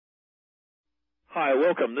Hi,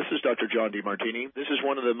 welcome. This is Dr. John DeMartini. This is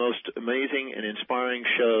one of the most amazing and inspiring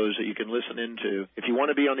shows that you can listen into. If you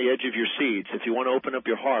want to be on the edge of your seats, if you want to open up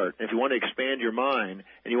your heart, if you want to expand your mind,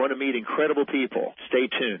 and you want to meet incredible people,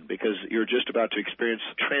 stay tuned because you're just about to experience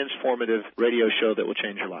a transformative radio show that will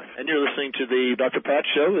change your life. And you're listening to the Dr. Pat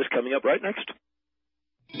Show that's coming up right next.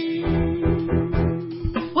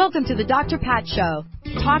 Welcome to the Dr. Pat Show.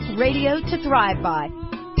 Talk radio to thrive by.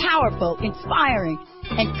 Powerful, inspiring,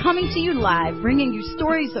 and coming to you live, bringing you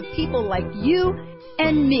stories of people like you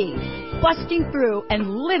and me, busting through and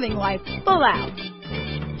living life full out.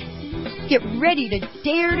 Get ready to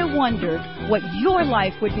dare to wonder what your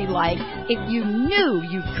life would be like if you knew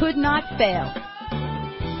you could not fail.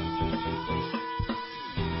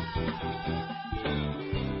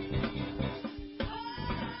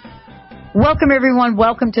 Welcome, everyone.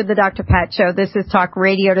 Welcome to the Dr. Pat Show. This is Talk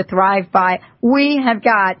Radio to Thrive By. We have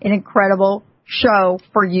got an incredible show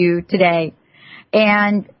for you today.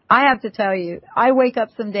 And I have to tell you, I wake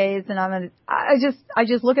up some days and I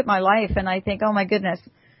just look at my life and I think, oh my goodness,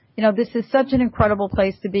 you know, this is such an incredible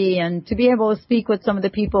place to be, and to be able to speak with some of the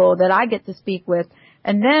people that I get to speak with,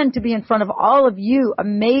 and then to be in front of all of you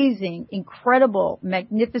amazing, incredible,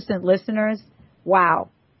 magnificent listeners.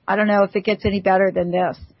 Wow. I don't know if it gets any better than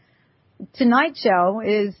this. Tonight's show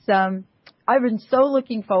is, I've been so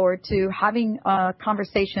looking forward to having a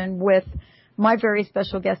conversation with my very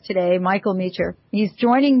special guest today, Michael Meacher. He's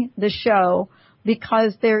joining the show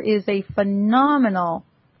because there is a phenomenal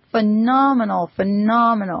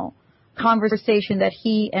conversation that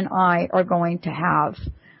he and I are going to have.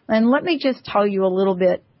 And let me just tell you a little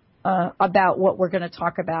bit about what we're going to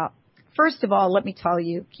talk about. First of all, let me tell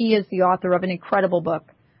you, he is the author of an incredible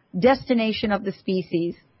book, Destination of the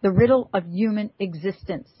Species, The Riddle of Human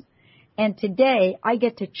Existence. And today I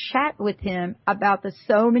get to chat with him about the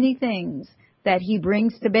so many things that he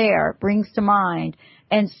brings to bear, brings to mind,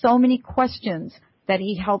 and so many questions that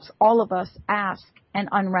he helps all of us ask and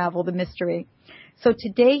unravel the mystery. So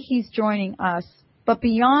today he's joining us, but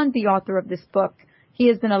beyond the author of this book, he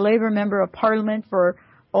has been a Labour Member of Parliament for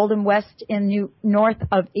Oldham West in north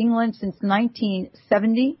of England since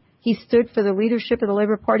 1970. He stood for the leadership of the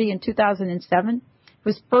Labour Party in 2007.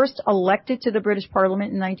 Was first elected to the British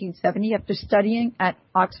Parliament in 1970 after studying at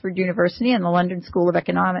Oxford University and the London School of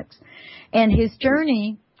Economics. And his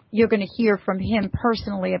journey, you're going to hear from him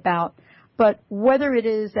personally about, but whether it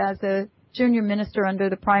is as a junior minister under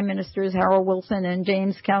the Prime Ministers Harold Wilson and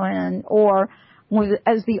James Callaghan, or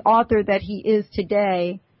as the author that he is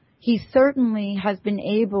today, he certainly has been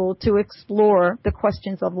able to explore the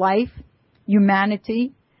questions of life,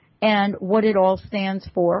 humanity, and what it all stands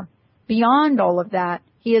for. Beyond all of that,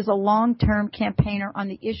 he is a long-term campaigner on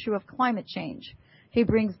the issue of climate change. He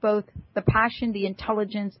brings both the passion, the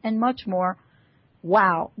intelligence, and much more,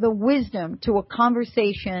 the wisdom to a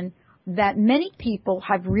conversation that many people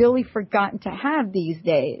have really forgotten to have these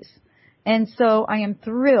days. And so I am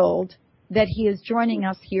thrilled that he is joining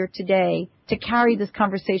us here today to carry this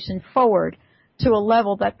conversation forward to a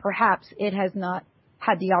level that perhaps it has not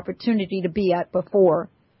had the opportunity to be at before.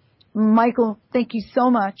 Michael, thank you so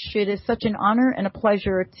much. It is such an honor and a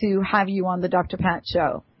pleasure to have you on the Dr. Pat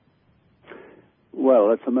Show.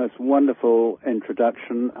 Well, it's a most wonderful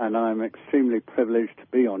introduction, and I'm extremely privileged to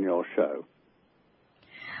be on your show.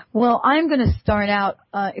 Well, I'm going to start out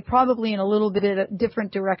probably in a little bit of a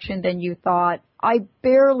different direction than you thought. I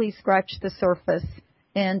barely scratched the surface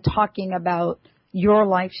in talking about your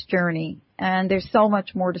life's journey, and there's so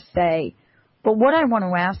much more to say. But what I want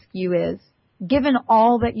to ask you is, given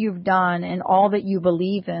all that you've done and all that you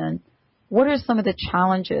believe in, what are some of the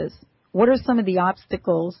challenges? What are some of the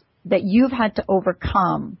obstacles that you've had to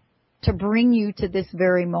overcome to bring you to this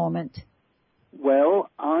very moment?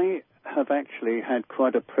 Well, I have actually had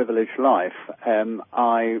quite a privileged life.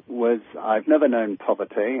 I've never known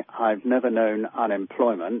poverty. I've never known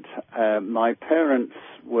unemployment. My parents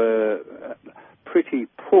were pretty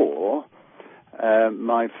poor.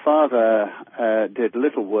 My father did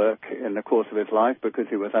little work in the course of his life because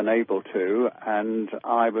he was unable to, and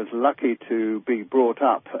I was lucky to be brought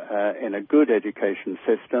up in a good education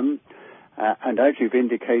system, and as you've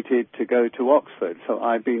indicated, to go to Oxford. So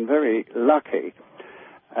I've been very lucky.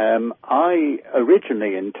 I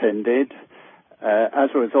originally intended, as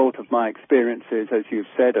a result of my experiences, as you've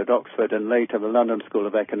said, at Oxford and later the London School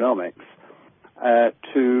of Economics,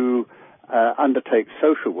 to undertake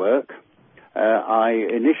social work. I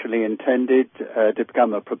initially intended to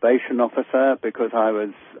become a probation officer because I was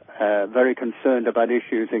very concerned about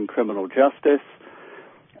issues in criminal justice.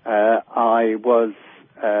 I was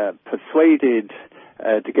persuaded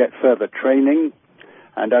to get further training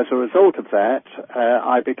And as a result of that,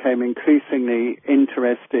 I became increasingly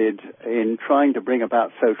interested in trying to bring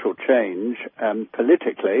about social change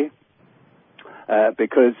politically,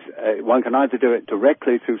 because one can either do it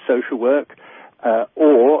directly through social work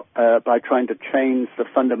or by trying to change the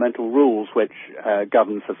fundamental rules which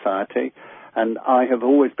govern society. And I have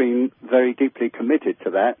always been very deeply committed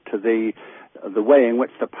to that, to the way in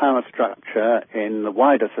which the power structure in the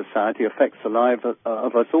wider society affects the lives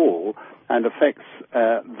of us all, and affects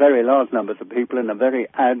very large numbers of people in a very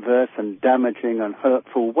adverse and damaging and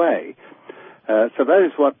hurtful way. So that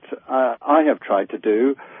is what I have tried to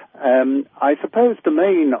do. I suppose the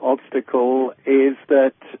main obstacle is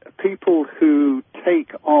that people who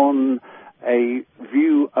take on a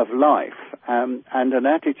view of life and an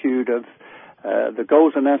attitude of the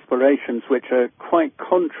goals and aspirations which are quite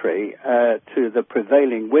contrary to the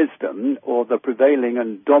prevailing wisdom or the prevailing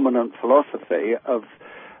and dominant philosophy of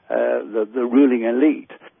the ruling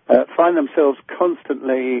elite, find themselves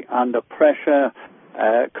constantly under pressure,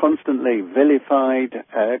 constantly vilified,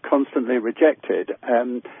 constantly rejected.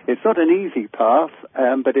 It's not an easy path,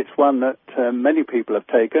 but it's one that many people have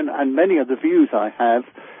taken, and many of the views I have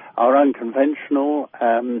are unconventional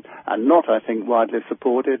and not, I think, widely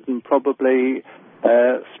supported, and probably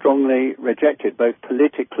strongly rejected, both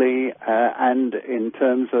politically and in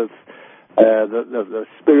terms of the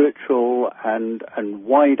spiritual and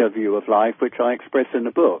wider view of life, which I express in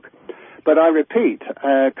the book. But I repeat,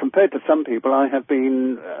 compared to some people, I have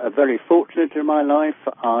been very fortunate in my life.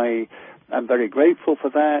 I am very grateful for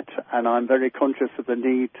that, and I'm very conscious of the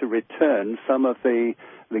need to return some of the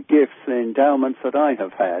gifts and endowments that I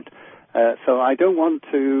have had. So I don't want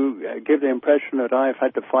to give the impression that I've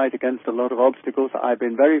had to fight against a lot of obstacles. I've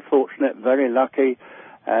been very fortunate, very lucky,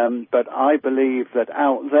 but I believe that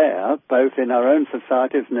out there, both in our own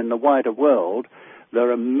societies and in the wider world, there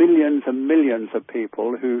are millions and millions of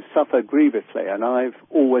people who suffer grievously, and I've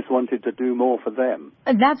always wanted to do more for them.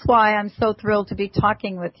 And that's why I'm so thrilled to be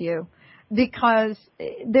talking with you, because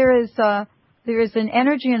there is an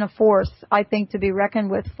energy and a force, I think, to be reckoned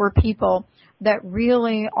with for people that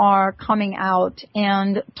really are coming out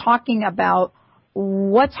and talking about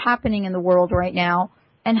what's happening in the world right now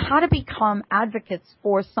and how to become advocates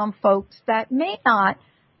for some folks that may not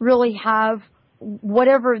really have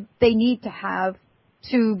whatever they need to have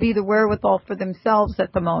to be the wherewithal for themselves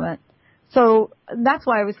at the moment. So that's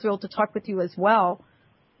why I was thrilled to talk with you as well,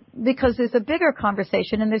 because there's a bigger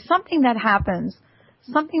conversation, and there's something that happens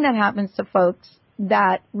to folks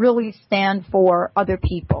that really stand for other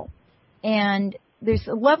people. And there's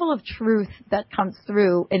a level of truth that comes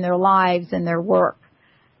through in their lives and their work.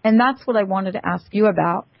 And that's what I wanted to ask you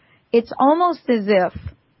about. It's almost as if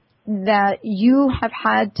that you have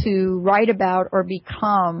had to write about or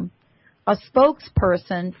become a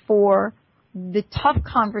spokesperson for the tough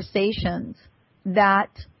conversations that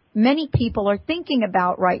many people are thinking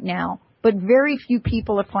about right now, but very few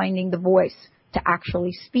people are finding the voice to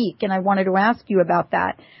actually speak. And I wanted to ask you about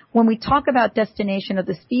that. When we talk about destination of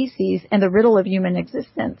the species and the riddle of human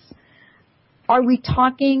existence, are we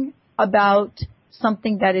talking about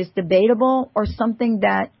something that is debatable or something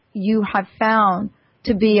that you have found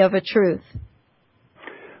to be of a truth?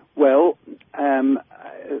 Well,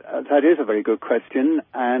 that is a very good question,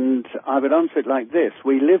 and I would answer it like this.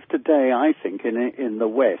 We live today, I think, in the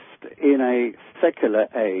West, in a secular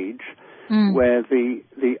age where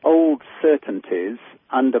the old certainties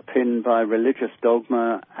underpinned by religious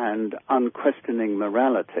dogma and unquestioning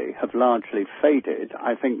morality have largely faded,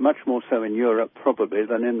 I think much more so in Europe probably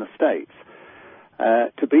than in the States,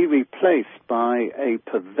 to be replaced by a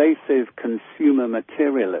pervasive consumer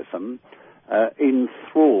materialism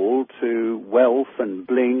enthralled to wealth and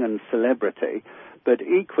bling and celebrity, but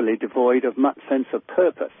equally devoid of much sense of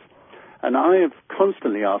purpose. And I have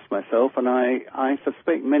constantly asked myself, and I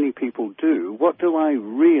suspect many people do, what do I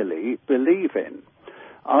really believe in?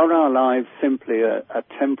 Are our lives simply a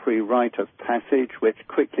temporary rite of passage which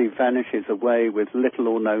quickly vanishes away with little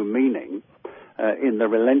or no meaning in the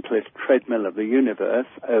relentless treadmill of the universe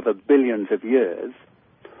over billions of years?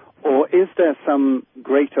 Or is there some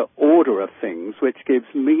greater order of things which gives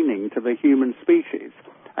meaning to the human species?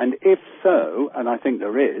 And if so, and I think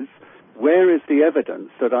there is, where is the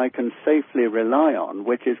evidence that I can safely rely on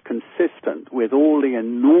which is consistent with all the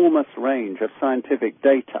enormous range of scientific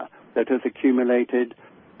data that has accumulated,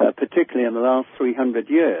 particularly in the last 300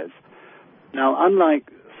 years? Now,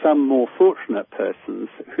 unlike some more fortunate persons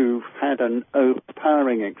who've had an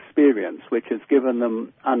overpowering experience which has given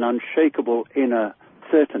them an unshakable inner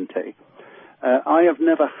certainty, I have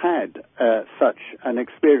never had such an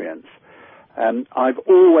experience. I've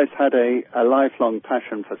always had a lifelong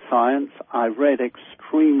passion for science. I've read extremely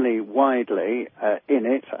supremely widely in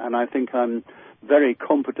it, and I think I'm very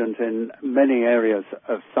competent in many areas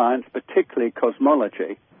of science, particularly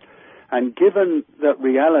cosmology. And given that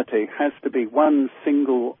reality has to be one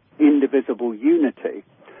single indivisible unity,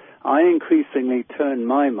 I increasingly turn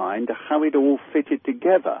my mind to how it all fitted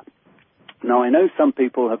together. Now, I know some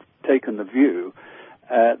people have taken the view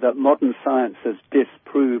that modern science has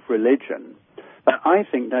disproved religion, but I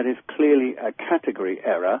think that is clearly a category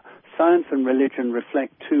error. Science and religion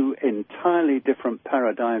reflect two entirely different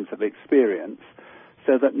paradigms of experience,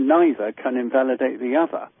 so that neither can invalidate the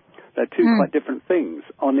other. They're two quite different things.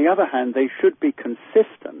 On the other hand, they should be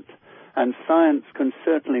consistent, and science can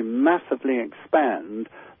certainly massively expand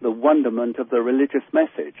the wonderment of the religious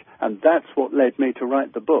message, and that's what led me to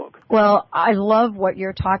write the book. Well, I love what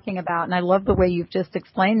you're talking about, and I love the way you've just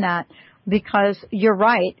explained that, because you're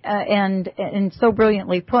right, and so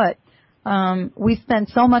brilliantly put. We spend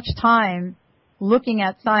so much time looking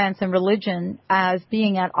at science and religion as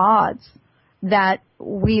being at odds that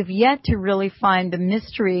we've yet to really find the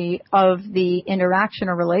mystery of the interaction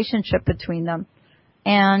or relationship between them.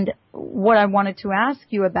 And what I wanted to ask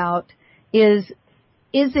you about is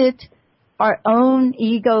it our own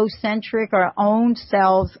egocentric, our own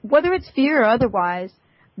selves, whether it's fear or otherwise,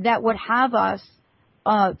 that would have us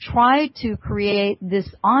try to create this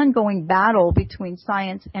ongoing battle between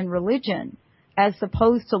science and religion, as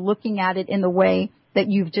opposed to looking at it in the way that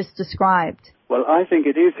you've just described? Well, I think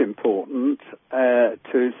it is important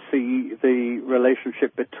to see the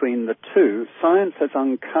relationship between the two. Science has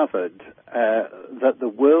uncovered that the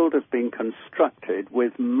world has been constructed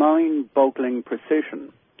with mind-boggling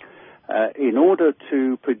precision. In order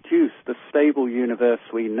to produce the stable universe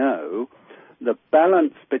we know, the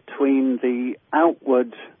balance between the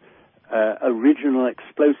outward original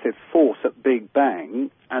explosive force at Big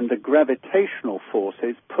Bang and the gravitational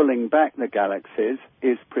forces pulling back the galaxies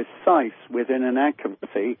is precise within an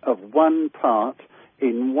accuracy of 1 part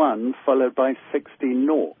in 1 followed by 60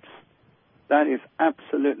 noughts. That is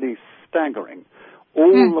absolutely staggering.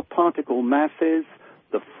 All the particle masses,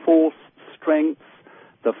 the force strengths,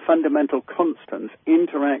 the fundamental constants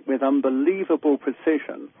interact with unbelievable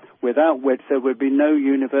precision, without which there would be no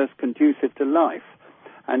universe conducive to life.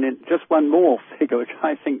 And just one more figure, which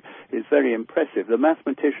I think is very impressive. The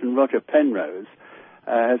mathematician Roger Penrose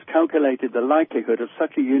has calculated the likelihood of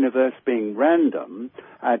such a universe being random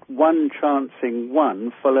at 1 chancing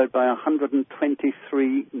 1 followed by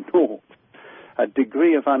 123 noughts, a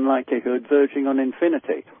degree of unlikelihood verging on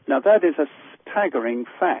infinity. Now, that is a staggering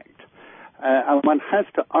fact. And one has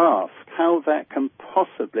to ask how that can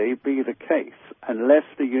possibly be the case unless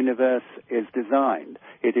the universe is designed.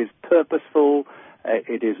 It is purposeful.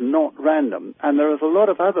 It is not random. And there is a lot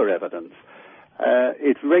of other evidence.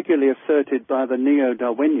 It's regularly asserted by the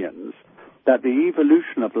neo-Darwinians that the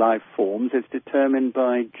evolution of life forms is determined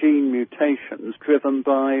by gene mutations driven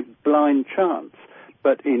by blind chance.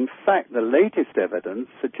 But in fact, the latest evidence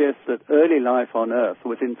suggests that early life on Earth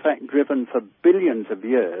was in fact driven for billions of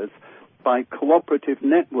years by cooperative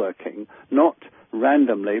networking, not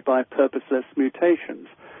randomly by purposeless mutations.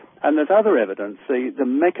 And there's other evidence. The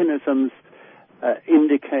mechanisms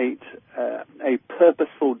indicate a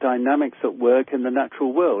purposeful dynamics at work in the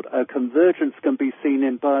natural world. A convergence can be seen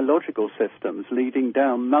in biological systems leading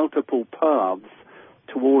down multiple paths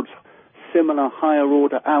towards similar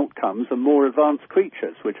higher-order outcomes and more advanced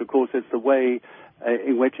creatures, which, of course, is the way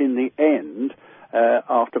in which, in the end,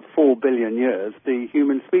 after 4 billion years, the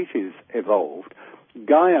human species evolved.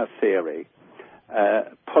 Gaia theory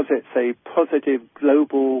posits a positive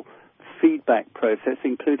global feedback process,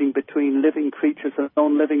 including between living creatures and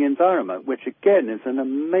non-living environment, which again is an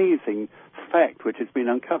amazing fact which has been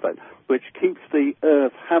uncovered, which keeps the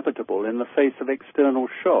Earth habitable in the face of external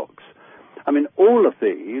shocks. I mean, all of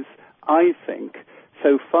these, I think,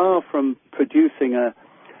 so far from producing a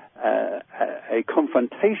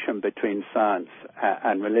confrontation between science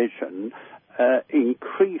and religion,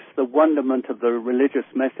 increase the wonderment of the religious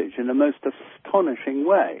message in the most astonishing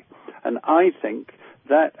way. And I think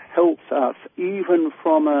that helps us, even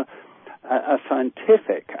from a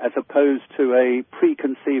scientific as opposed to a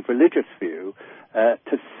preconceived religious view,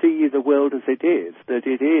 to see the world as it is, that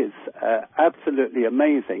it is absolutely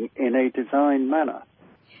amazing in a designed manner.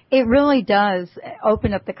 It really does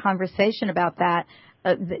open up the conversation about that.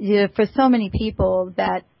 For so many people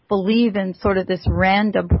that believe in sort of this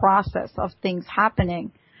random process of things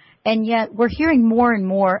happening, and yet we're hearing more and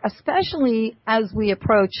more, especially as we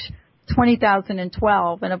approach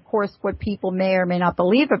 2012, and of course what people may or may not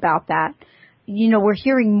believe about that, we're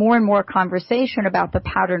hearing more and more conversation about the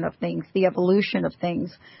pattern of things, the evolution of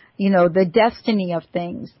things, the destiny of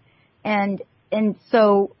things. And And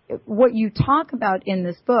so what you talk about in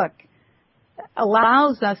this book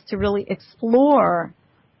allows us to really explore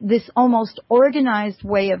this almost organized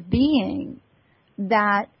way of being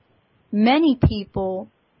that many people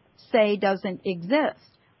say doesn't exist.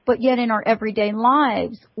 But yet in our everyday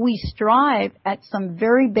lives, we strive at some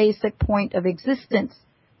very basic point of existence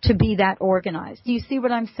to be that organized. Do you see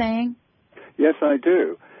what I'm saying? Yes, I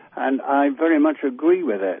do. And I very much agree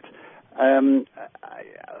with it.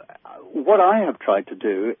 What I have tried to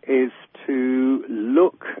do is to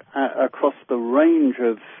look across the range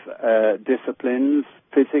of disciplines,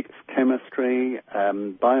 physics, chemistry,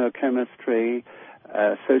 biochemistry,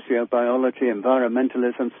 sociobiology,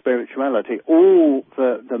 environmentalism, spirituality, all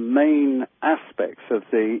the main aspects of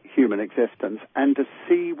the human existence, and to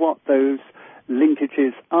see what those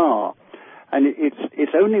linkages are. And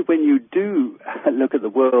it's only when you do look at the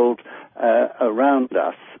world around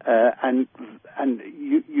us and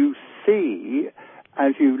you see,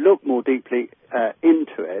 as you look more deeply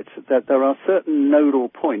into it, that there are certain nodal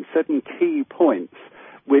points, certain key points,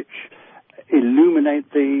 which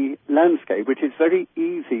illuminate the landscape, which is very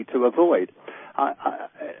easy to avoid.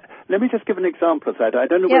 Let me just give an example of that. I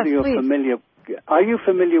don't know whether you're familiar. Are you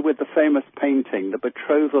familiar with the famous painting, The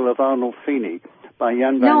Betrothal of Arnold Feeney, by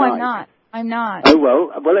Jan van Eyck? No, I'm not. Oh,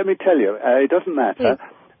 well, let me tell you. It doesn't matter.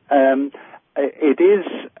 It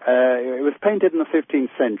was painted in the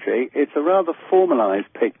 15th century. It's a rather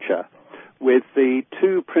formalized picture with the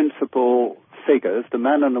two principal figures, the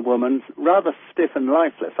man and the woman, rather stiff and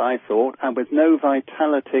lifeless, I thought, and with no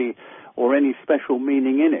vitality or any special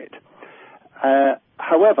meaning in it.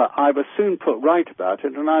 However, I was soon put right about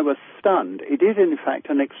it, and I was stunned. It is, in fact,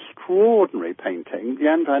 an extraordinary painting.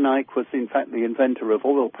 Jan van Eyck was, in fact, the inventor of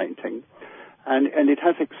oil painting, and it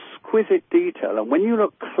has exquisite detail. And when you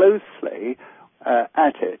look closely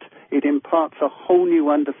at it, it imparts a whole new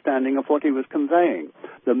understanding of what he was conveying.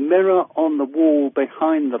 The mirror on the wall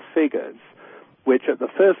behind the figures, which at the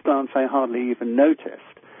first glance I hardly even noticed,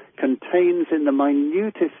 contains in the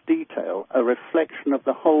minutest detail a reflection of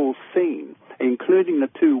the whole scene, including the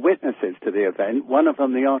two witnesses to the event, one of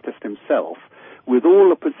them the artist himself, with all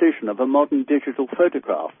the precision of a modern digital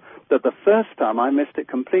photograph, that the first time I missed it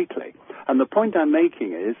completely. And the point I'm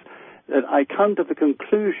making is that I come to the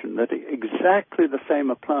conclusion that exactly the same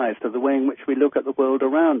applies to the way in which we look at the world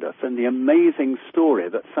around us and the amazing story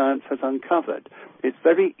that science has uncovered. It's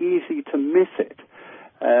very easy to miss it.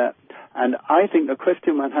 And I think the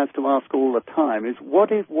question one has to ask all the time is,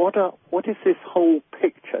 what is this whole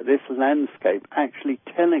picture, this landscape actually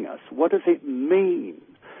telling us? What does it mean?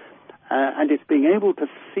 And it's being able to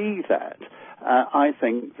see that, I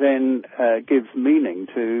think, then gives meaning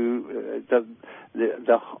to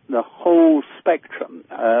the whole spectrum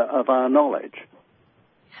of our knowledge.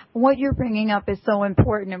 What you're bringing up is so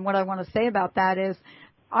important, and what I want to say about that is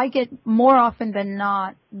I get more often than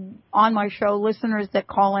not on my show listeners that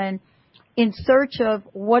call in search of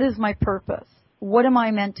what is my purpose? What am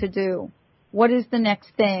I meant to do? What is the next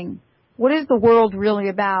thing? What is the world really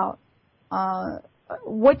about?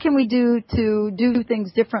 What can we do to do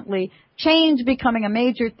things differently? Change becoming a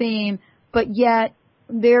major theme, but yet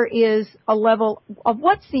there is a level of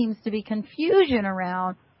what seems to be confusion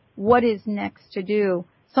around what is next to do.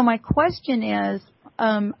 So my question is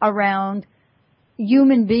around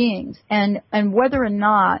human beings and whether or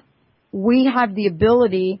not we have the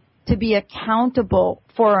ability to be accountable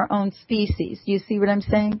for our own species. Do you see what I'm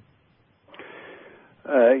saying?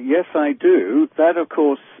 Yes, I do. That, of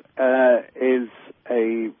course, is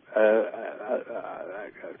a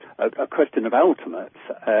question of ultimates,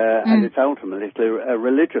 and it's ultimately a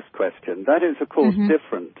religious question. That is, of course,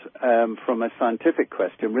 different from a scientific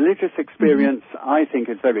question. Religious experience, I think,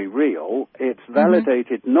 is very real. It's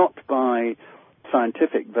validated not by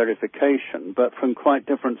scientific verification, but from quite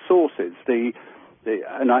different sources.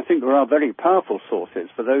 And I think there are very powerful sources.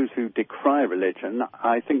 For those who decry religion,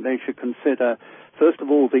 I think they should consider, first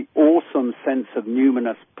of all, the awesome sense of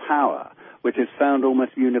numinous power, which is found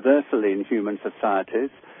almost universally in human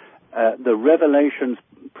societies. The revelations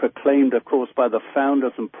proclaimed, of course, by the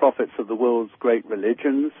founders and prophets of the world's great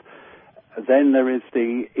religions. Then there is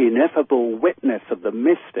the ineffable witness of the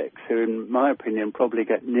mystics, who, in my opinion, probably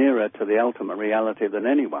get nearer to the ultimate reality than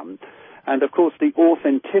anyone. And, of course, the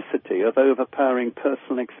authenticity of overpowering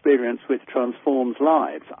personal experience which transforms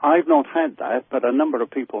lives. I've not had that, but a number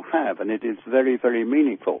of people have, and it is very, very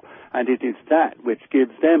meaningful. And it is that which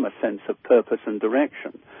gives them a sense of purpose and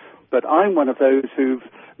direction. But I'm one of those who've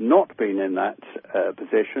not been in that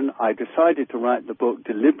position. I decided to write the book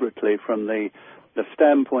deliberately from the the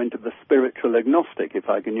standpoint of the spiritual agnostic, if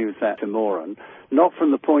I can use that oxymoron, not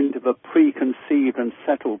from the point of a preconceived and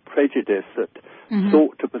settled prejudice that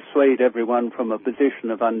sought to persuade everyone from a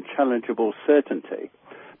position of unchallengeable certainty,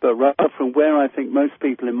 but rather from where I think most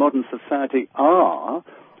people in modern society are,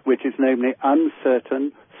 which is namely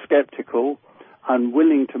uncertain, skeptical,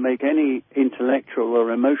 unwilling to make any intellectual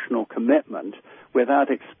or emotional commitment without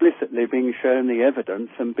explicitly being shown the evidence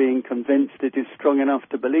and being convinced it is strong enough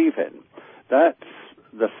to believe in. That's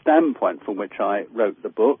the standpoint from which I wrote the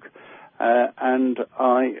book, and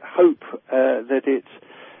I hope that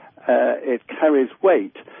it carries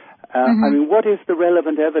weight. I mean, what is the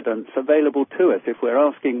relevant evidence available to us if we're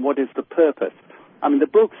asking what is the purpose? I mean, the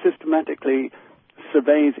book systematically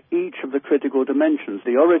surveys each of the critical dimensions,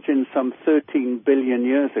 the origin some 13 billion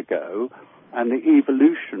years ago, and the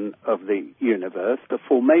evolution of the universe, the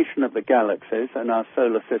formation of the galaxies and our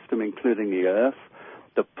solar system, including the Earth,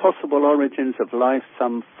 the possible origins of life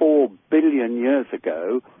some 4 billion years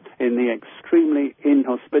ago in the extremely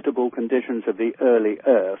inhospitable conditions of the early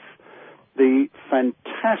Earth, the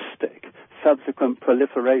fantastic subsequent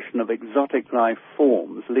proliferation of exotic life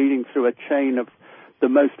forms leading through a chain of the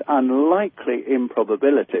most unlikely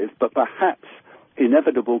improbabilities, but perhaps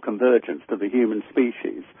inevitable convergence to the human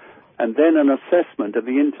species, and then an assessment of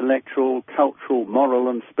the intellectual, cultural, moral,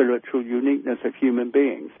 and spiritual uniqueness of human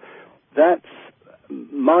beings. That's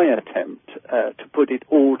my attempt to put it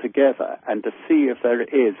all together and to see if there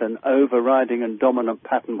is an overriding and dominant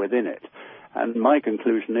pattern within it. And my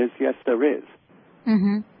conclusion is, yes, there is.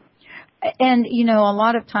 And, you know, a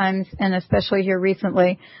lot of times, and especially here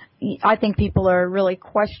recently, I think people are really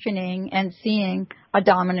questioning and seeing a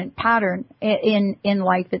dominant pattern in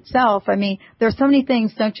life itself. I mean, there's so many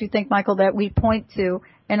things, don't you think, Michael, that we point to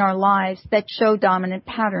in our lives that show dominant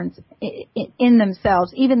patterns in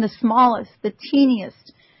themselves, even the smallest, the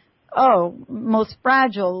teeniest, most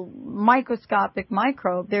fragile, microscopic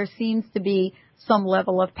microbe, there seems to be some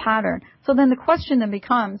level of pattern. So then the question then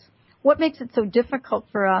becomes, what makes it so difficult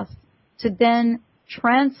for us to then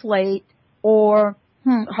translate or,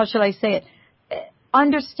 how should I say it,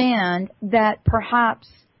 understand that perhaps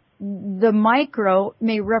the micro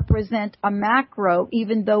may represent a macro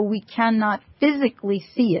even though we cannot physically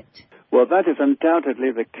see it? Well, that is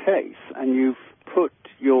undoubtedly the case, and you've put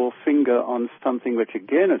your finger on something which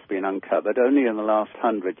again has been uncovered only in the last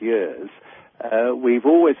 100 years. We've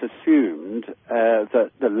always assumed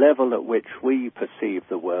that the level at which we perceive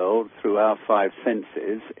the world through our five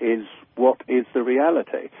senses is what is the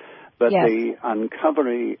reality. But the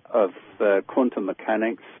uncovering of quantum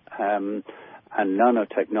mechanics and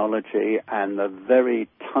nanotechnology and the very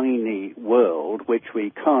tiny world which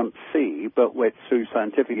we can't see, but which through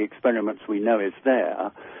scientific experiments we know is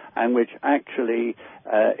there, and which actually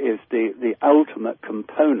is the ultimate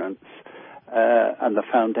components and the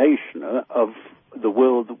foundation of the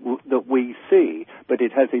world that we see. But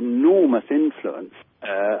it has enormous influence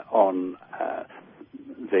on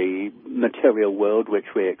the material world which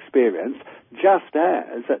we experience, just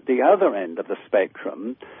as at the other end of the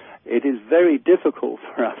spectrum, it is very difficult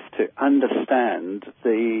for us to understand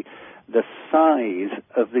the size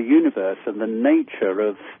of the universe and the nature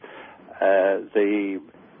of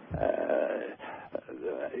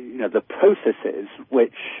the processes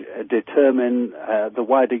which determine the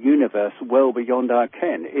wider universe well beyond our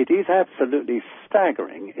ken. It is absolutely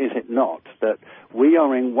staggering, is it not, that we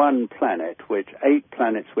are in one planet, which 8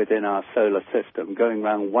 planets within our solar system, going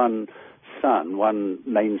around one sun, one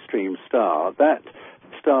mainstream star. That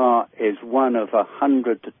star is one of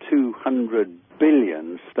 100 to 200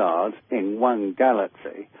 billion stars in one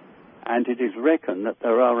galaxy, and it is reckoned that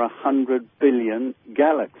there are 100 billion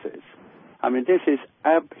galaxies. I mean, this is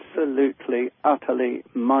absolutely, utterly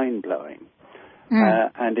mind-blowing.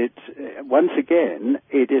 And once again,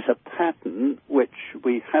 it is a pattern which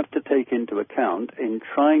we have to take into account in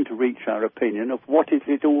trying to reach our opinion of what is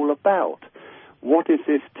it all about. What is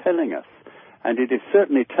this telling us? And it is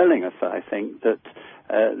certainly telling us, I think, that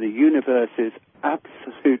the universe is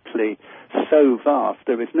absolutely so vast.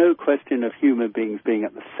 There is no question of human beings being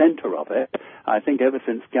at the center of it. I think ever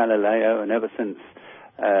since Galileo and ever since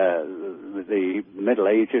the Middle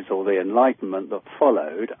Ages or the Enlightenment that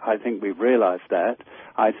followed, I think we've realized that.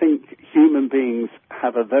 I think human beings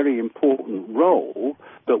have a very important role,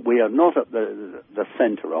 but we are not at the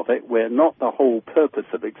center of it. We're not the whole purpose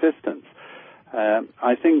of existence.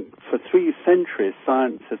 I think for 3 centuries,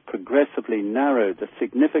 science has progressively narrowed the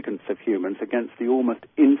significance of humans against the almost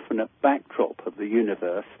infinite backdrop of the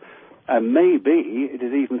universe. And maybe it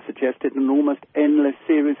has even suggested an almost endless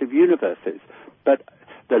series of universes. But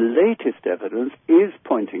the latest evidence is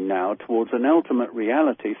pointing now towards an ultimate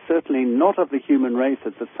reality, certainly not of the human race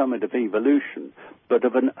as the summit of evolution, but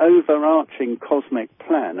of an overarching cosmic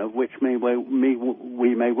plan of which we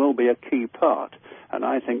may well be a key part. And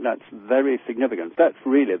I think that's very significant. That's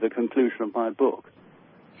really the conclusion of my book.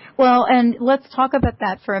 Well, and let's talk about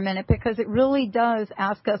that for a minute, because it really does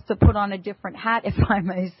ask us to put on a different hat, if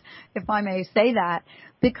I may say that.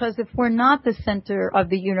 Because if we're not the center of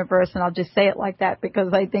the universe, and I'll just say it like that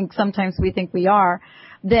because I think sometimes we think we are,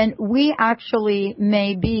 then we actually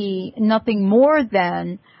may be nothing more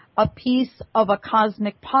than a piece of a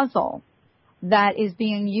cosmic puzzle that is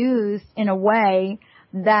being used in a way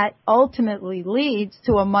that ultimately leads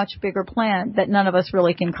to a much bigger plan that none of us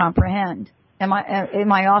really can comprehend. Am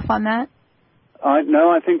I off on that?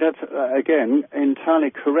 No, I think that's, again,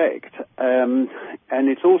 entirely correct. And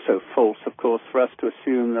it's also false, of course, for us to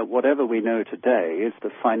assume that whatever we know today is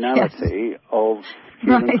the finality of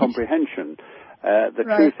human comprehension. The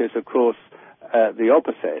truth is, of course, the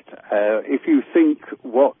opposite. If you think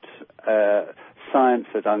what science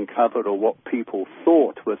had uncovered or what people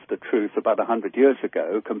thought was the truth about 100 years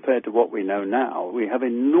ago compared to what we know now, we have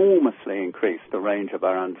enormously increased the range of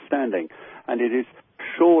our understanding. And it is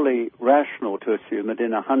surely rational to assume that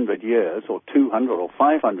in 100 years or 200 or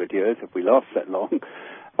 500 years, if we last that long,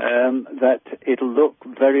 that it'll look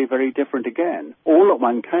very, very different again. All that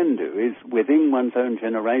one can do is, within one's own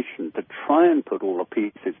generation, to try and put all the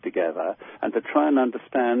pieces together and to try and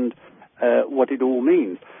understand what it all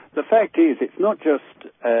means. The fact is, it's not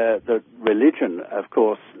just that religion, of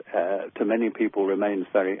course, to many people remains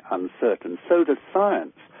very uncertain. So does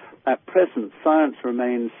science. At present, science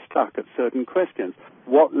remains stuck at certain questions.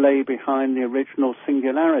 What lay behind the original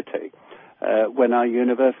singularity when our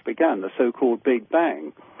universe began, the so-called Big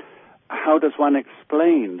Bang? How does one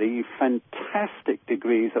explain the fantastic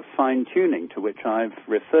degrees of fine-tuning to which I've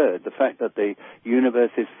referred, the fact that the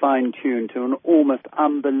universe is fine-tuned to an almost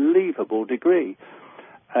unbelievable degree?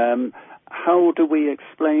 How do we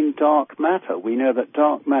explain dark matter? We know that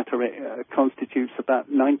dark matter constitutes about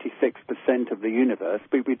 96% of the universe,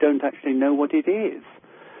 but we don't actually know what it is.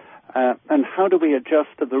 And how do we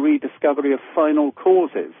adjust to the rediscovery of final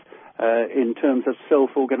causes in terms of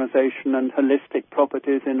self-organization and holistic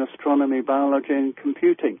properties in astronomy, biology, and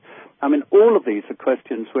computing? I mean, all of these are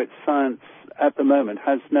questions which science at the moment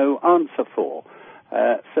has no answer for.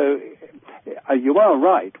 So you are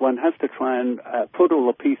right. One has to try and put all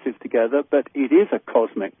the pieces together, but it is a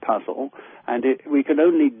cosmic puzzle, and we can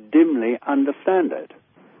only dimly understand it.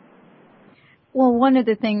 Well, one of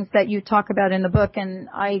the things that you talk about in the book, and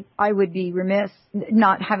I would be remiss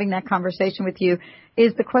not having that conversation with you,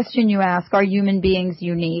 is the question you ask, are human beings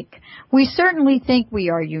unique? We certainly think we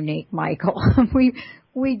are unique, Michael.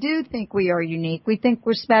 We do think we are unique. We think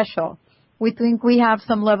we're special. We think we have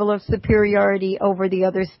some level of superiority over the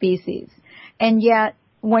other species. And yet,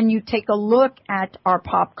 when you take a look at our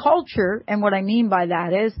pop culture, and what I mean by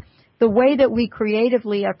that is the way that we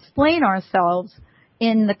creatively explain ourselves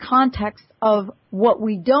in the context of what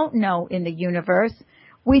we don't know in the universe,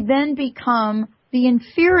 we then become the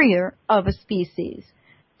inferior of a species.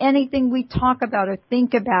 Anything we talk about or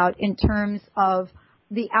think about in terms of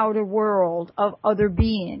the outer world, of other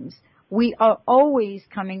beings, we are always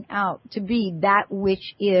coming out to be that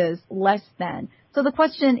which is less than. So the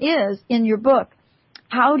question is, in your book,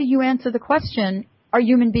 how do you answer the question, are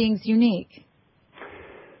human beings unique?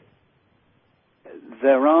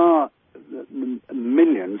 There are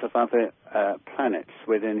millions of other planets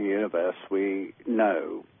within the universe we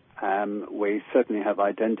know. We certainly have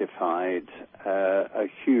identified a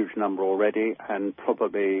huge number already, and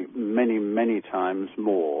probably many, many times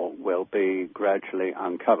more will be gradually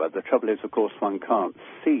uncovered. The trouble is, of course, one can't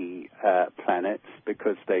see planets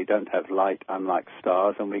because they don't have light, unlike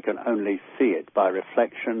stars, and we can only see it by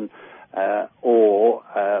reflection or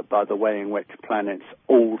by the way in which planets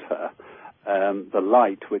alter the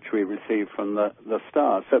light which we receive from the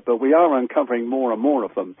stars. But we are uncovering more and more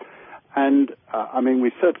of them. And, I mean,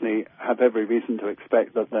 we certainly have every reason to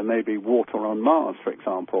expect that there may be water on Mars, for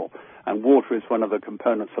example. And water is one of the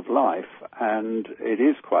components of life, and it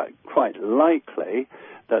is quite likely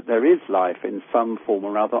that there is life in some form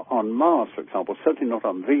or other on Mars, for example. Certainly not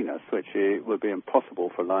on Venus, which it would be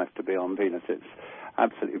impossible for life to be on Venus. It's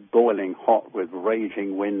absolutely boiling hot with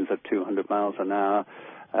raging winds at 200 miles an hour.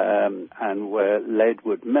 And where lead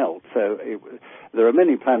would melt. So there are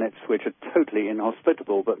many planets which are totally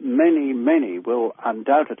inhospitable, but many, many will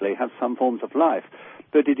undoubtedly have some forms of life.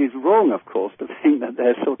 But it is wrong, of course, to think that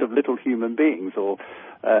they're sort of little human beings or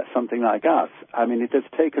something like us. I mean, it has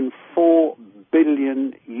taken 4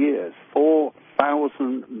 billion years, 4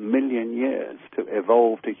 1,000 million years to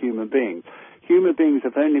evolve to human beings. Human beings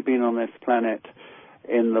have only been on this planet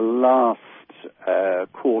in the last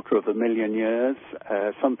quarter of a million years,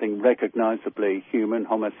 something recognizably human,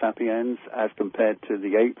 Homo sapiens, as compared to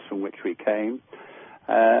the apes from which we came.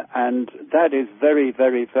 And that is very,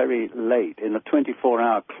 very, very late. In the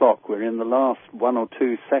 24-hour clock, we're in the last 1 or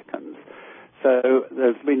 2 seconds. So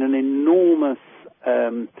there's been an enormous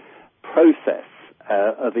process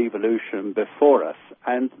of evolution before us.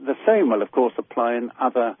 And the same will, of course, apply in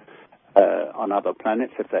on other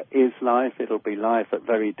planets. If there is life, it'll be life at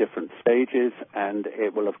very different stages, and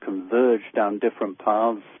it will have converged down different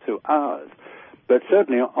paths to ours. But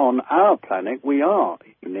certainly on our planet, we are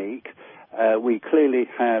unique. We clearly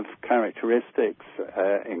have characteristics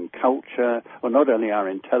in culture, well, not only our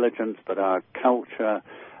intelligence, but our culture,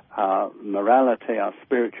 our morality, our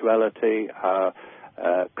spirituality, our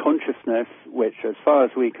consciousness, which, as far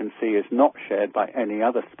as we can see, is not shared by any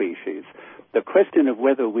other species. The question of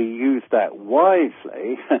whether we use that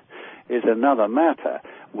wisely is another matter.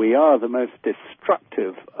 We are the most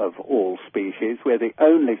destructive of all species. We're the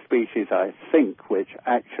only species, I think, which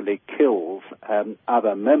actually kills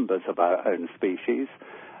other members of our own species.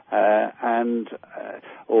 And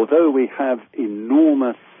although we have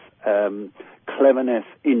enormous cleverness,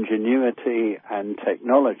 ingenuity, and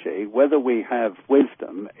technology, whether we have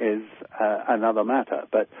wisdom is another matter.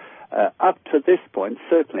 But up to this point,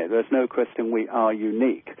 certainly, there's no question we are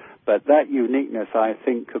unique. But that uniqueness, I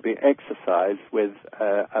think, could be exercised with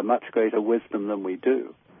a much greater wisdom than we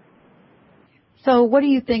do. So what do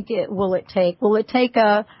you think will it take? Will it take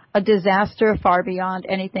a disaster far beyond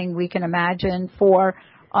anything we can imagine for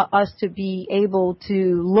us to be able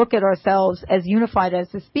to look at ourselves as unified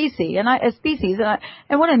as a species?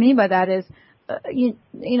 And what I mean by that is, you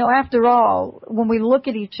know, after all, when we look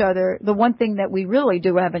at each other, the one thing that we really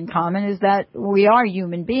do have in common is that we are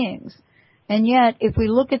human beings. And yet, if we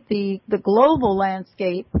look at the global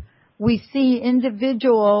landscape, we see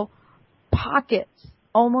individual pockets,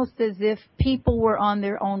 almost as if people were on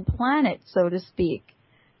their own planet, so to speak.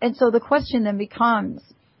 And so the question then becomes,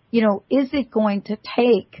 you know, is it going to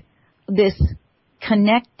take this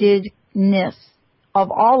connectedness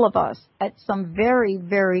of all of us at some very,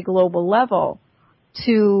 very global level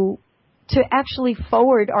to actually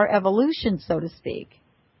forward our evolution, so to speak?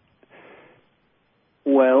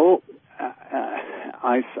 Well,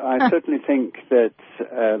 I certainly think that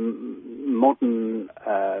modern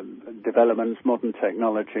developments, modern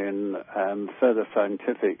technology, and further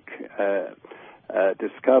scientific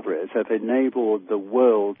discoveries have enabled the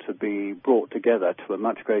world to be brought together to a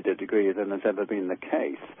much greater degree than has ever been the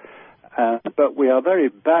case. But we are very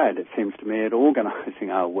bad, it seems to me, at organizing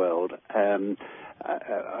our world.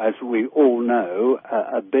 As we all know,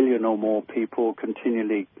 1 billion or more people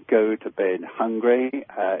continually go to bed hungry.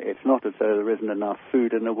 It's not as though there isn't enough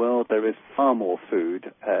food in the world. There is far more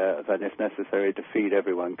food than is necessary to feed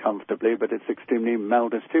everyone comfortably, but it's extremely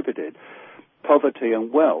maldistributed. Poverty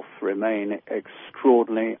and wealth remain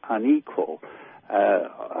extraordinarily unequal.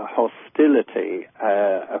 Hostility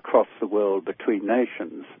across the world between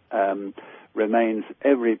nations remains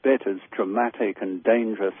every bit as dramatic and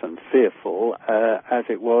dangerous and fearful as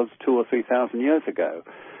it was 2,000 or 3,000 years ago.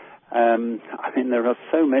 I mean, there are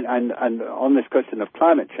so many, and on this question of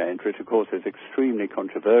climate change, which of course is extremely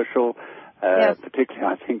controversial, yes, particularly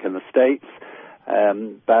I think in the States,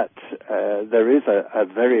 but there is a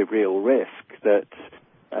very real risk that,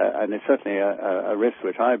 and it's certainly a risk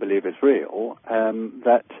which I believe is real,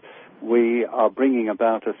 that we are bringing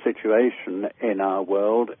about a situation in our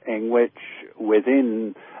world in which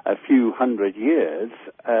within a few hundred years,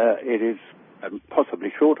 it is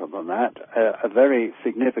possibly shorter than that, a very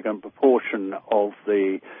significant proportion of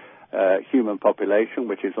the human population,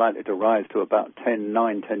 which is likely to rise to about 10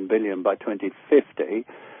 billion by 2050,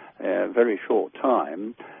 very short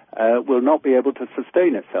time, will not be able to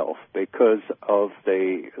sustain itself because of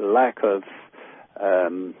the lack of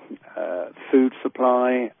food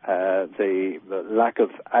supply, the lack of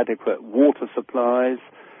adequate water supplies,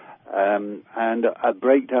 and a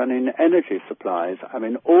breakdown in energy supplies. I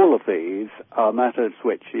mean, all of these are matters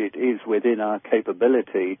which it is within our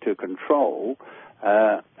capability to control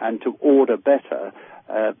and to order better.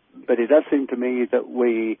 But it does seem to me that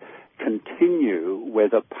we continue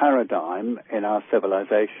with a paradigm in our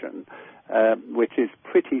civilization which is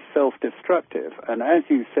pretty self-destructive. And as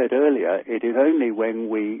you said earlier, it is only when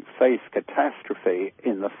we face catastrophe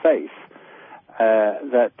in the face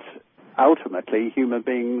that ultimately human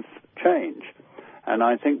beings change. And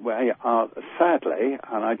I think we are, sadly,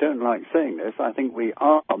 and I don't like saying this, I think we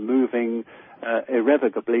are moving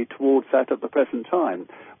irrevocably towards that at the present time.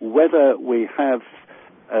 Whether we have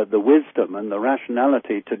the wisdom and the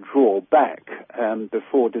rationality to draw back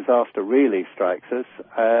before disaster really strikes us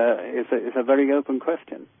is a very open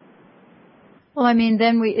question. Well, I mean,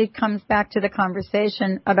 then it comes back to the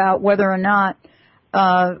conversation about whether or not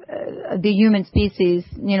the human species,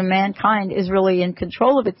 mankind, is really in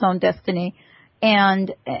control of its own destiny.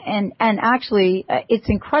 And actually, it's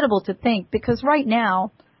incredible to think, because right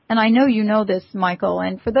now, and I know you know this, Michael,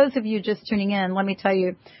 and for those of you just tuning in, let me tell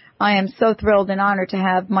you, I am so thrilled and honored to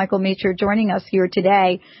have Michael Meacher joining us here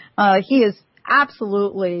today. He is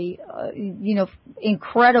absolutely,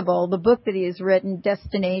 incredible. The book that he has written,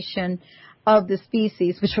 Destination of the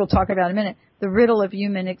Species, which we'll talk about in a minute, The Riddle of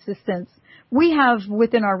Human Existence. We have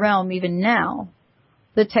within our realm, even now,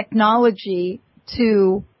 the technology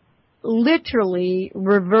to literally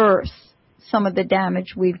reverse some of the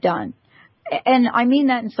damage we've done. And I mean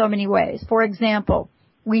that in so many ways. For example,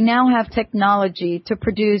 we now have technology to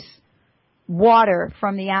produce water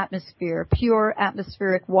from the atmosphere, pure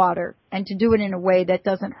atmospheric water, and to do it in a way that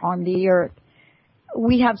doesn't harm the earth.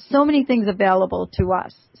 We have so many things available to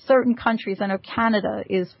us. Certain countries, I know Canada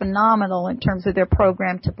is phenomenal in terms of their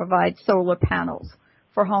program to provide solar panels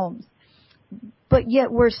for homes. But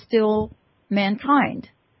yet we're still mankind.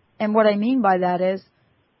 And what I mean by that is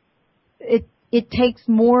it takes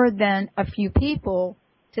more than a few people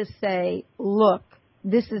to say, look,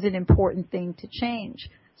 this is an important thing to change.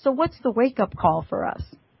 So what's the wake-up call for us?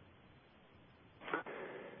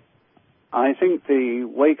 I think the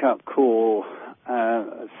wake-up call,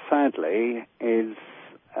 sadly, is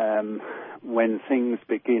when things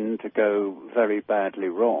begin to go very badly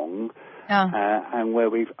wrong, and where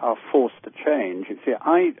we are forced to change. You see,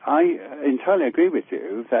 I entirely agree with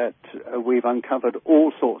you that we've uncovered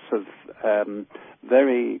all sorts of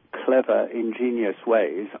very clever, ingenious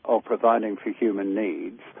ways of providing for human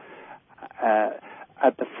needs.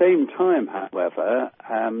 At the same time, however,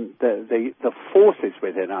 the forces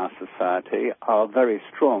within our society are very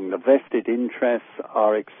strong. The vested interests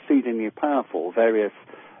are exceedingly powerful. Various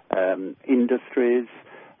industries,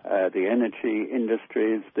 the energy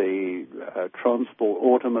industries, the transport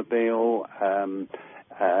automobile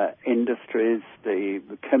industries, the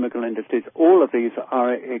chemical industries, all of these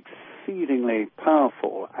are exceedingly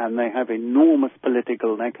powerful, and they have enormous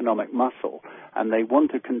political and economic muscle, and they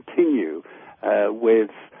want to continue with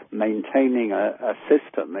maintaining a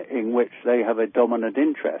system in which they have a dominant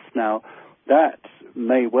interest. Now, that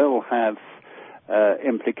may well have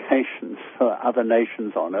implications for other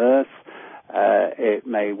nations on Earth. It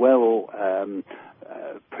may well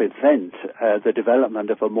prevent the development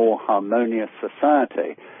of a more harmonious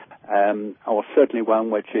society, or certainly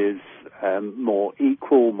one which is more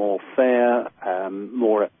equal, more fair,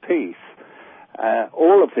 more at peace.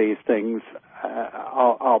 All of these things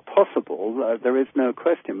are possible. There is no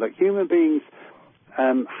question. But human beings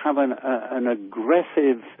have an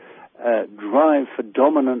aggressive drive for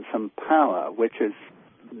dominance and power, which has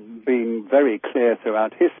been very clear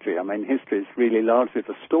throughout history. I mean, history is really largely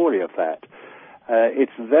the story of that.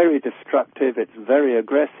 It's very destructive. It's very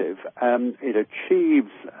aggressive. It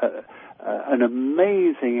achieves an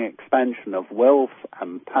amazing expansion of wealth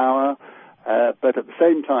and power. But at the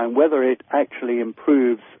same time, whether it actually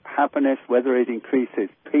improves happiness, whether it increases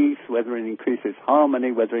peace, whether it increases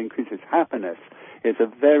harmony, whether it increases happiness, is a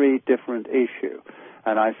very different issue.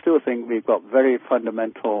 And I still think we've got very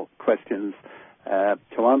fundamental questions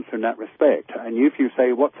to answer in that respect. And if you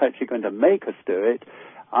say, what's actually going to make us do it,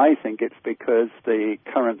 I think it's because the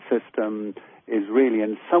current system is really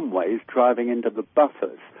in some ways driving into the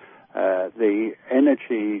buffers. The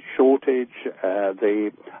energy shortage,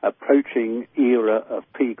 the approaching era of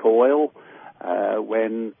peak oil,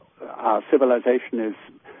 when our civilization is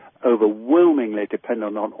overwhelmingly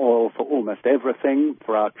dependent on oil for almost everything,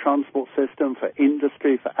 for our transport system, for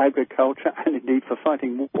industry, for agriculture, and indeed for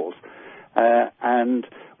fighting wars. And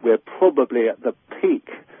we're probably at the peak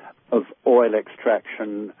of oil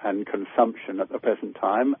extraction and consumption at the present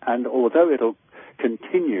time, and although it'll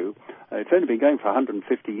continue, it's only been going for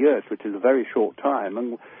 150 years, which is a very short time,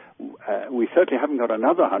 and we certainly haven't got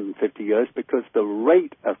another 150 years because the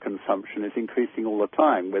rate of consumption is increasing all the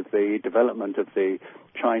time with the development of the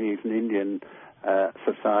Chinese and Indian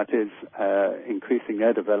societies increasing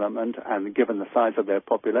their development, and given the size of their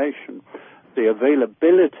population, the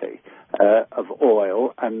availability of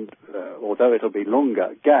oil, and although it'll be longer,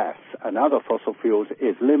 gas and other fossil fuels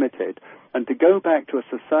is limited. And to go back to a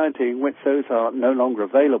society in which those are no longer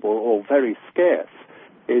available or very scarce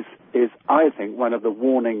is I think, one of the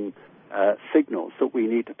warning signals that we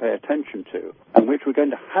need to pay attention to, and which we're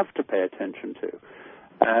going to have to pay attention to.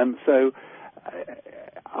 So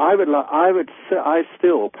I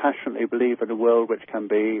still passionately believe in a world which can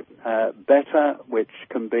be better, which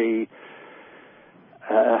can be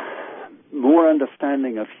more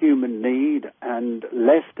understanding of human need and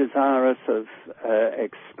less desirous of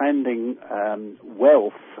expanding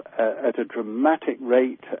wealth at a dramatic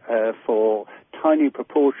rate for tiny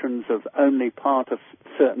proportions of only part of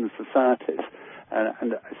certain societies,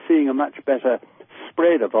 and seeing a much better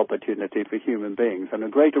spread of opportunity for human beings, and a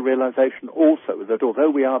greater realization also that although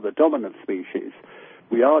we are the dominant species,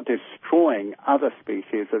 we are destroying other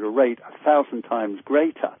species at a rate 1,000 times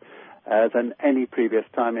greater than any previous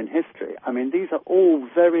time in history. I mean, these are all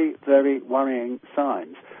very, very worrying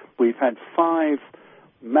signs. We've had 5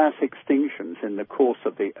 mass extinctions in the course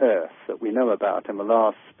of the Earth that we know about in the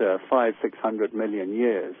last 500-600 million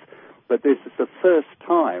years. But this is the first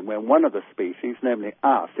time when one of the species, namely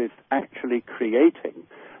us, is actually creating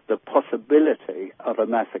the possibility of a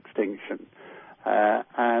mass extinction.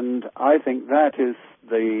 And I think that is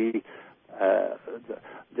the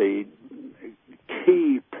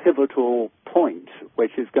key pivotal point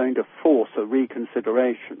which is going to force a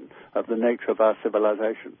reconsideration of the nature of our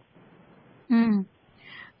civilization.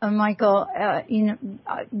 Michael,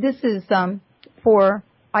 this is for,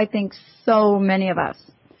 I think, so many of us.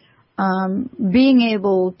 Being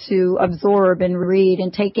able to absorb and read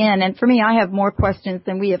and take in. And for me, I have more questions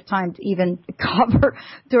than we have time to even cover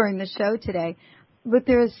during the show today. But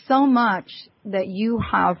there is so much that you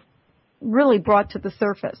have really brought to the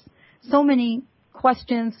surface. So many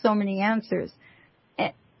questions, so many answers.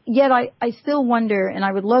 Yet I still wonder, and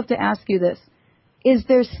I would love to ask you this, is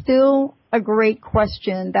there still a great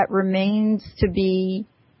question that remains to be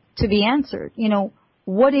answered? You know,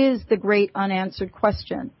 what is the great unanswered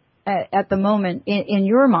question at the moment in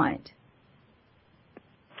your mind?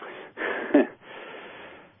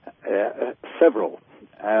 Several.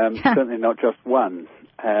 Certainly not just one.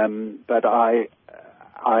 But I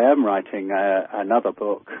am writing another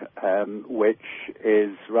book which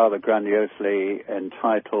is rather grandiosely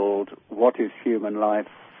entitled, What is Human Life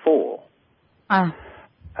For?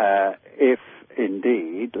 If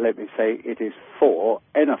indeed, let me say, it is for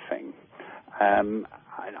anything.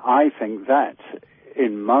 I think that,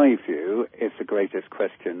 in my view, is the greatest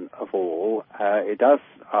question of all. It does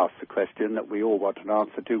ask the question that we all want an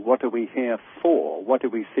answer to. What are we here for? What are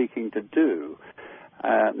we seeking to do?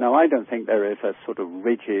 Now, I don't think there is a sort of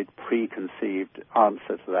rigid, preconceived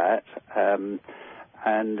answer to that.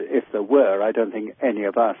 And if there were, I don't think any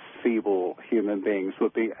of us feeble human beings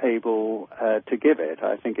would be able to give it.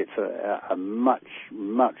 I think it's a much,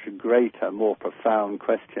 much greater, more profound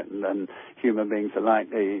question than human beings are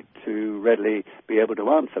likely to readily be able to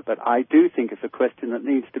answer. But I do think it's a question that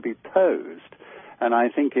needs to be posed. And I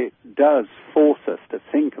think it does force us to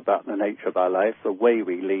think about the nature of our life, the way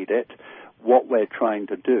we lead it, what we're trying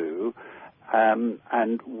to do,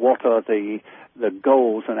 and what are the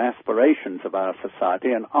goals and aspirations of our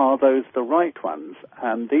society, and are those the right ones?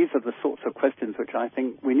 And these are the sorts of questions which I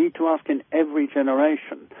think we need to ask in every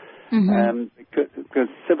generation. Because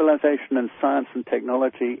civilization and science and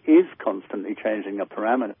technology is constantly changing the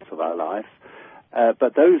parameters of our life.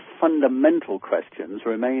 But those fundamental questions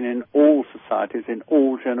remain in all societies, in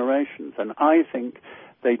all generations. And I think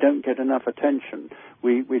they don't get enough attention.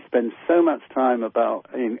 We spend so much time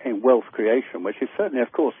in wealth creation, which is certainly,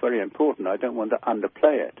 of course, very important. I don't want to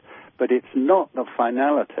underplay it. But it's not the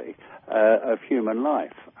finality of human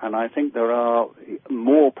life. And I think there are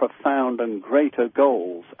more profound and greater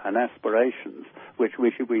goals and aspirations which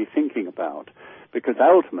we should be thinking about. Because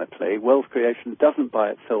ultimately, wealth creation doesn't by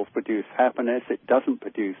itself produce happiness, it doesn't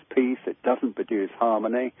produce peace, it doesn't produce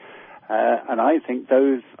harmony. And I think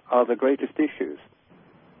those are the greatest issues.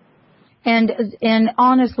 And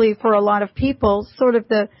honestly, for a lot of people, sort of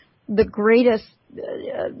the greatest,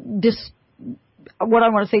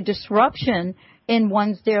 disruption in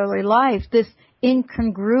one's daily life, this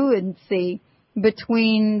incongruency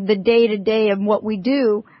between the day-to-day of what we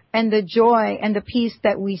do and the joy and the peace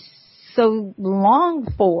that we so long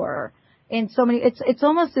for. And so many, it's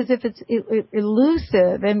almost as if it's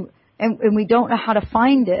elusive and we don't know how to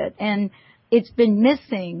find it, and it's been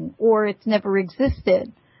missing or it's never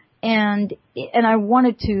existed. And I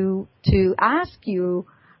wanted to ask you,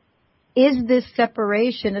 is this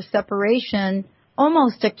separation a separation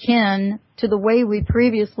almost akin to the way we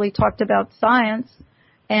previously talked about science,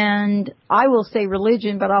 and I will say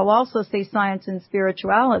religion, but I'll also say science and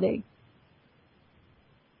spirituality?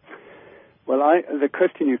 Well, the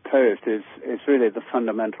question you've posed is really the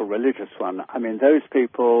fundamental religious one. I mean, those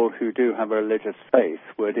people who do have a religious faith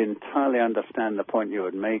would entirely understand the point you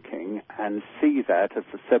were making and see that as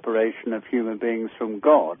the separation of human beings from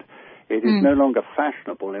God. It is no longer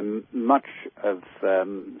fashionable in much of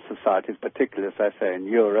societies, particularly, as I say, in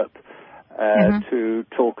Europe, to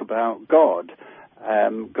talk about God.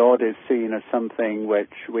 God is seen as something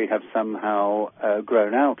which we have somehow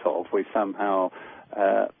grown out of. We somehow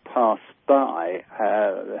pass by,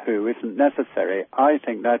 who isn't necessary. I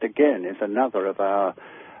think that, again, is another of our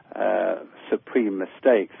supreme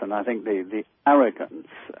mistakes, and I think the arrogance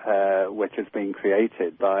which has been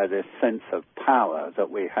created by this sense of power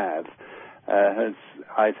that we have has,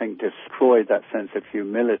 I think, destroyed that sense of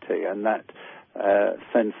humility and that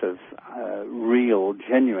sense of real,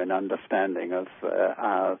 genuine understanding of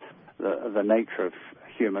the nature of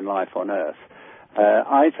human life on Earth.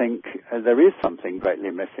 I think there is something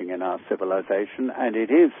greatly missing in our civilization, and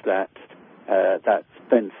it is that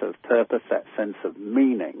sense of purpose, that sense of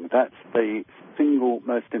meaning. That's the single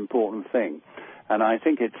most important thing. And I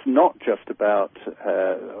think it's not just about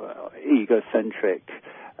egocentric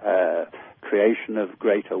creation of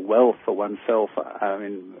greater wealth for oneself. I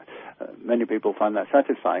mean, many people find that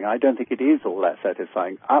satisfying. I don't think it is all that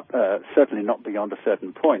satisfying, certainly not beyond a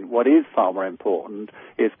certain point. What is far more important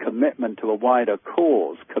is commitment to a wider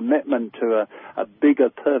cause, commitment to a bigger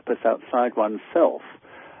purpose outside oneself.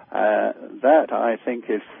 That, I think,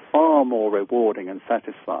 is far more rewarding and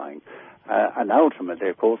satisfying. And ultimately,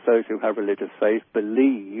 of course, those who have religious faith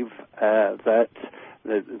believe that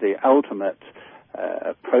the ultimate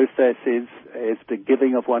process is the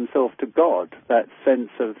giving of oneself to God, that sense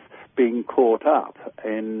of being caught up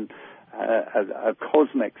in a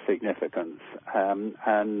cosmic significance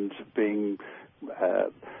and being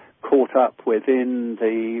caught up within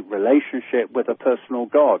the relationship with a personal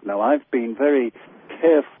God. Now, I've been very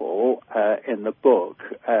careful in the book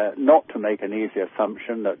not to make an easy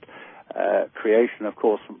assumption that creation, of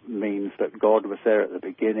course, means that God was there at the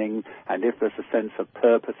beginning, and if there's a sense of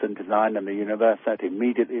purpose and design in the universe, that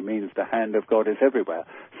immediately means the hand of God is everywhere.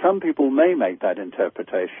 Some people may make that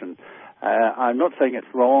interpretation. I'm not saying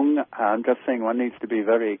it's wrong. I'm just saying one needs to be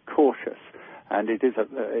very cautious, and it's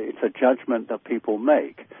a judgment that people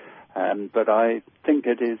make. But I think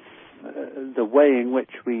it is the way in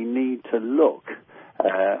which we need to look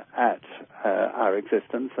at our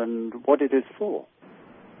existence and what it is for.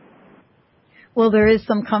 Well, there is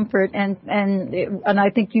some comfort, and I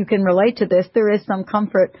think you can relate to this. There is some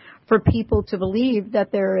comfort for people to believe that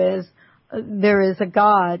there is a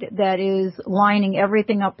God that is lining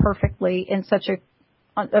everything up perfectly in such an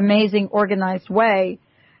amazing, organized way,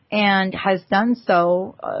 and has done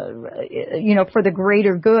so, for the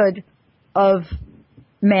greater good of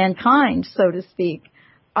mankind, so to speak.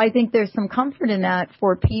 I think there's some comfort in that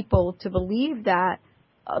for people to believe that,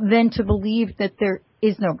 than to believe that there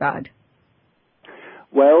is no God.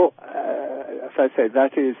 Well, as I say,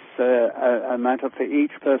 that is a matter for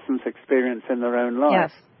each person's experience in their own life.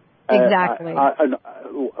 Yes, exactly.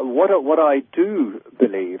 What I do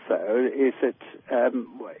believe, though, is that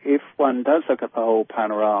if one does look at the whole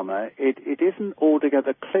panorama, it isn't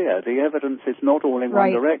altogether clear. The evidence is not all in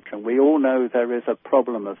one direction. We all know there is a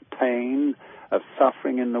problem of pain, of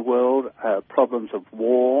suffering in the world, problems of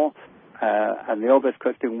war, and the obvious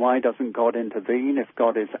question, why doesn't God intervene if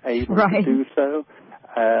God is able to do so?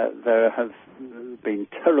 There have been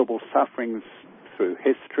terrible sufferings through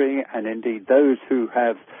history, and indeed those who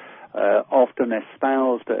have often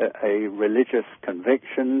espoused a religious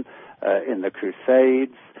conviction in the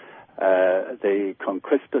Crusades, the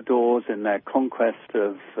conquistadors in their conquest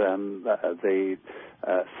of the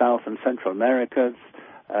South and Central Americas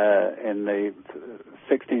in the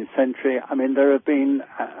 16th century. I mean, there have been,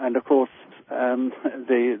 and of course,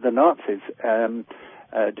 the Nazis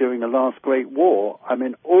during the last Great War. I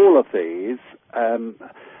mean, all of these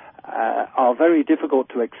are very difficult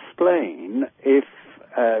to explain if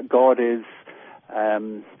God is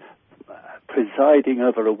presiding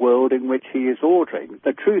over a world in which he is ordering.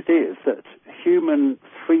 The truth is that human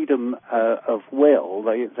freedom of will,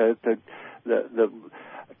 the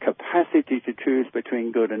capacity to choose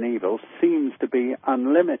between good and evil, seems to be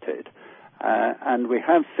unlimited. And we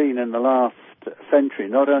have seen in the last century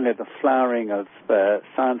not only the flowering of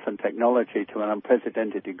science and technology to an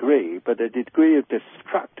unprecedented degree, but a degree of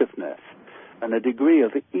destructiveness and a degree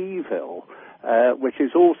of evil, which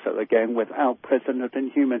is also, again, without precedent in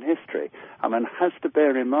human history. I mean, has to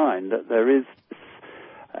bear in mind that there is this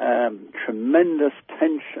tremendous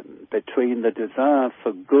tension between the desire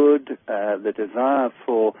for good, the desire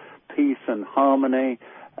for peace and harmony,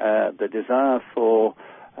 the desire for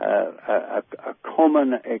a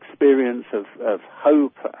common experience of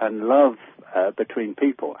hope and love between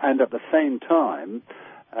people, and at the same time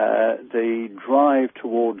the drive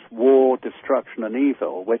towards war, destruction and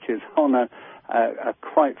evil, which is on a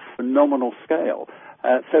quite phenomenal scale.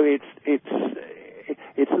 So it's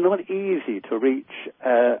not easy to reach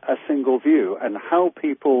a single view, and how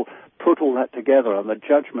people put all that together and the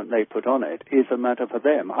judgment they put on it is a matter for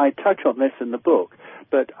them. I touch on this in the book,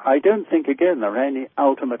 but I don't think, again, there are any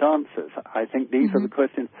ultimate answers. I think these are the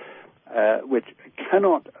questions which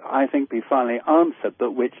cannot, I think, be finally answered,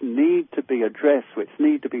 but which need to be addressed, which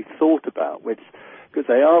need to be thought about, because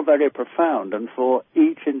they are very profound, and for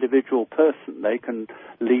each individual person they can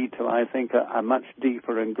lead to, I think, a much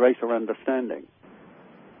deeper and greater understanding.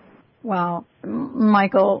 Wow.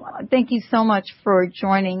 Michael, thank you so much for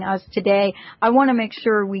joining us today. I want to make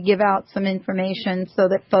sure we give out some information so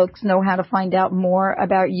that folks know how to find out more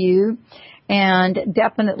about you. And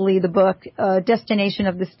definitely the book, Destination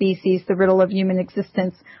of the Species, The Riddle of Human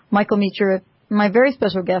Existence. Michael Meacher, my very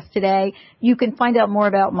special guest today. You can find out more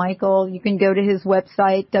about Michael. You can go to his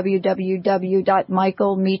website,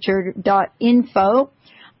 www.michaelmeacher.info.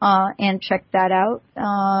 And check that out.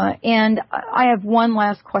 And I have one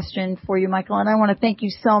last question for you, Michael, and I want to thank you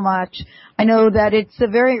so much. I know that it's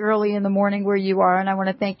very early in the morning where you are, and I want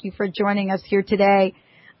to thank you for joining us here today.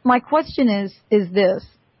 My question is this.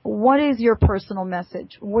 What is your personal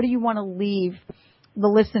message? What do you want to leave the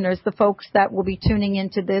listeners, the folks that will be tuning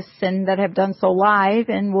into this and that have done so live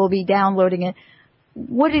and will be downloading it?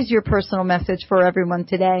 What is your personal message for everyone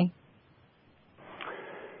today?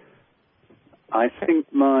 I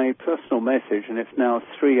think my personal message, and it's now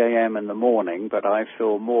 3 a.m. in the morning, but I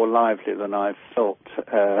feel more lively than I've felt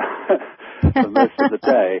for most of the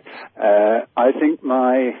day. I think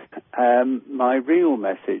my real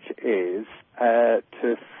message is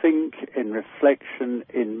to think in reflection,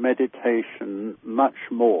 in meditation, much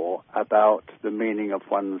more about the meaning of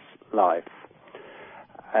one's life.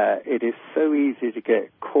 It is so easy to get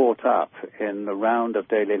caught up in the round of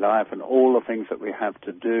daily life and all the things that we have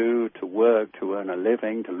to do, to work, to earn a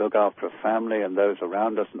living, to look after a family and those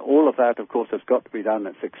around us. And all of that, of course, has got to be done.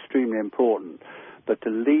 It's extremely important. But to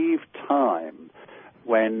leave time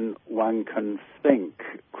when one can think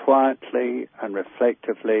quietly and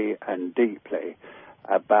reflectively and deeply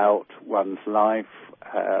about one's life,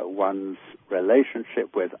 one's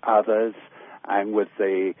relationship with others, and with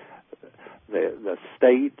the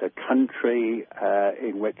state, the country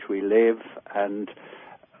in which we live, and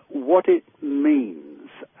what it means.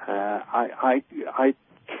 I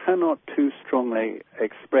cannot too strongly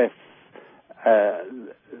express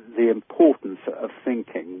the importance of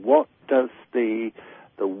thinking. What does the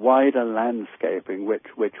wider landscape in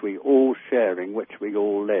which we all share, in which we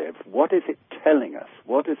all live, what is it telling us?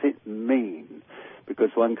 What does it mean?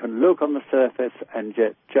 Because one can look on the surface and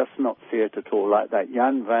just not see it at all, like that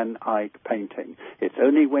Jan van Eyck painting. It's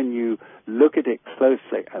only when you look at it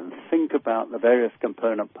closely and think about the various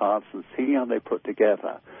component parts and see how they put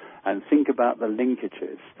together and think about the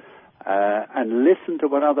linkages and listen to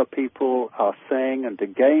what other people are saying and to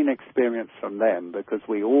gain experience from them, because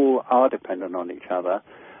we all are dependent on each other.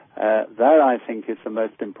 That, I think, is the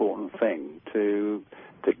most important thing, to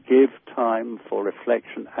give time for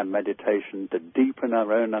reflection and meditation, to deepen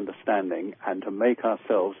our own understanding and to make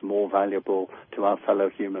ourselves more valuable to our fellow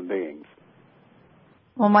human beings.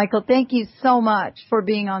 Well, Michael, thank you so much for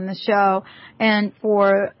being on the show, and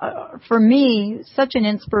for me, such an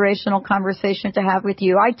inspirational conversation to have with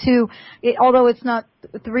you. I too, although it's not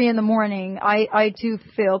 3 a.m, I too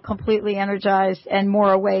feel completely energized and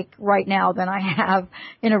more awake right now than I have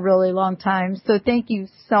in a really long time. So thank you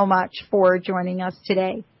so much for joining us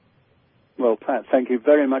today. Well, Pat, thank you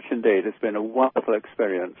very much indeed. It's been a wonderful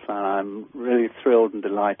experience, and I'm really thrilled and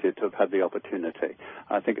delighted to have had the opportunity.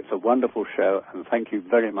 I think it's a wonderful show, and thank you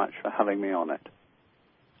very much for having me on it.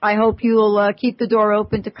 I hope you'll keep the door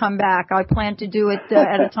open to come back. I plan to do it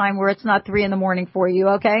at a time where it's not 3 a.m. for you,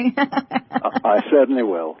 okay? I certainly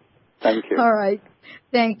will. Thank you. All right.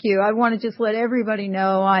 Thank you. I want to just let everybody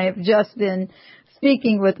know I have just been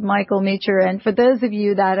speaking with Michael Meacher, and for those of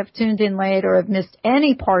you that have tuned in late or have missed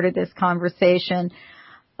any part of this conversation,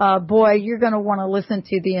 boy, you're going to want to listen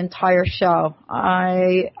to the entire show.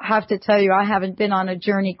 I have to tell you, I haven't been on a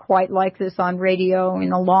journey quite like this on radio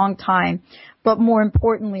in a long time, but more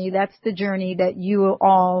importantly, that's the journey that you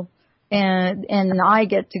all and I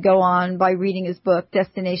get to go on by reading his book,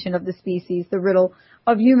 Destination of the Species, The Riddle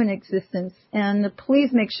of Human Existence. And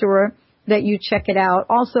please make sure that you check it out.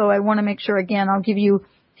 Also, I want to make sure, again, I'll give you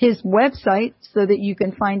his website so that you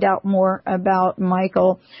can find out more about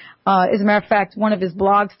Michael. As a matter of fact, one of his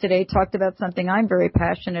blogs today talked about something I'm very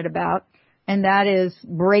passionate about, and that is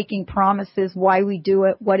breaking promises, why we do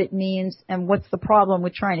it, what it means, and what's the problem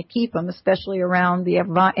with trying to keep them, especially around the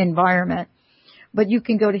environment. But you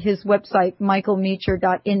can go to his website,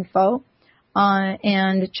 michaelmeacher.info.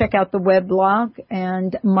 and check out the weblog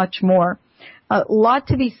and much more. A lot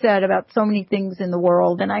to be said about so many things in the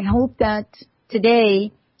world, and I hope that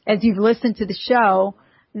today, as you've listened to the show,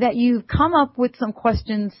 that you've come up with some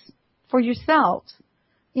questions for yourselves,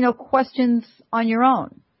 questions on your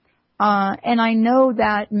own. And I know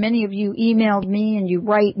that many of you emailed me and you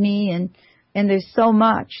write me, and there's so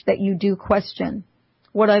much that you do question.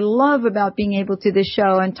 What I love about being able to this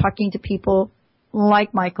show and talking to people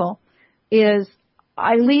like Michael is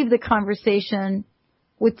I leave the conversation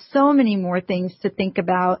with so many more things to think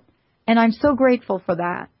about, and I'm so grateful for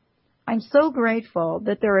that. I'm so grateful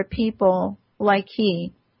that there are people like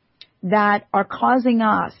he that are causing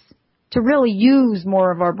us to really use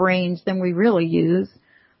more of our brains than we really use,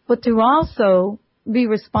 but to also be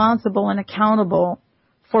responsible and accountable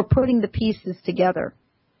for putting the pieces together.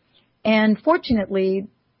 And fortunately,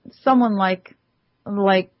 someone like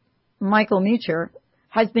Michael Meacher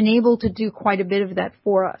has been able to do quite a bit of that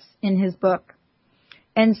for us in his book.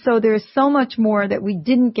 And so there's so much more that we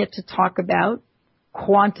didn't get to talk about,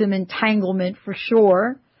 quantum entanglement for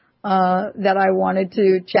sure, that I wanted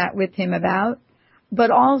to chat with him about,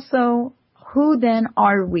 but also who then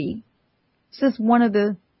are we? This is one of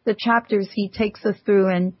the chapters he takes us through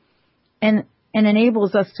and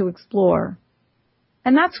enables us to explore.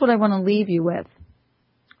 And that's what I want to leave you with.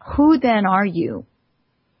 Who then are you?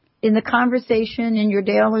 In the conversation, in your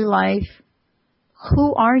daily life,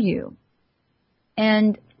 who are you?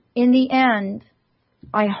 And in the end,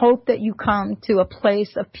 I hope that you come to a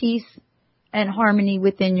place of peace and harmony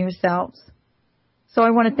within yourselves. So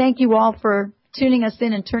I want to thank you all for tuning us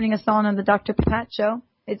in and turning us on the Dr. Pat Show.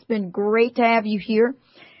 It's been great to have you here.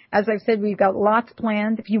 As I've said, we've got lots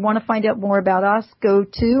planned. If you want to find out more about us, go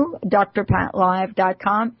to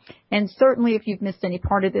drpatlive.com. And certainly if you've missed any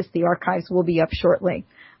part of this, the archives will be up shortly.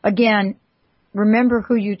 Again, remember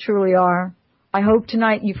who you truly are. I hope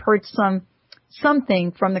tonight you've heard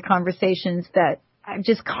something from the conversations that have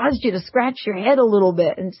just caused you to scratch your head a little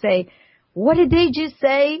bit and say, what did they just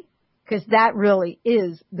say? Because that really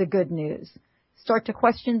is the good news. Start to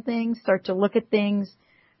question things, start to look at things,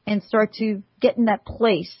 and start to get in that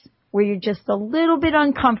place where you're just a little bit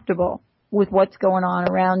uncomfortable with what's going on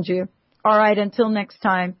around you. All right, until next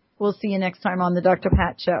time, we'll see you next time on the Dr.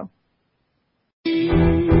 Pat Show.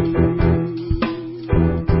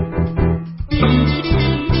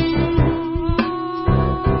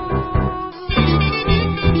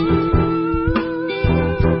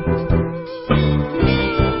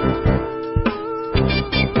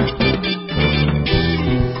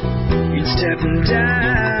 Stepping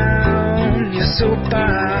down your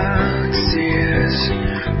soapbox is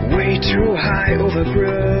way too high,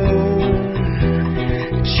 overgrown.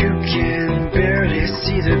 You can barely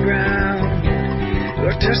see the ground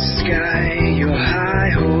or touch the sky. Your high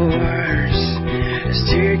horse is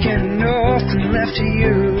taken off and left to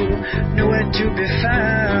you, nowhere to be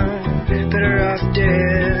found. Better off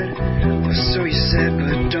dead, or so you said,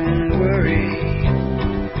 but don't worry,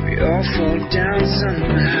 we all fall down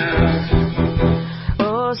somehow.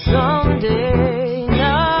 Someday,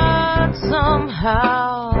 not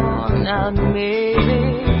somehow, not maybe,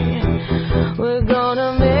 we're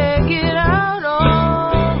gonna make it out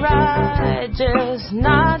alright, just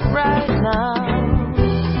not right now.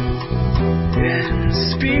 And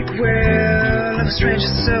speak well of a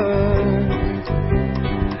stranger's soul,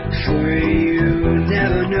 for you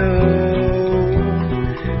never know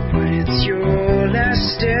when it's your last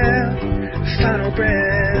step, final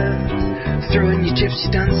breath, throwing your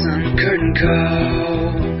gypsy dance on curtain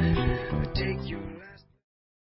call.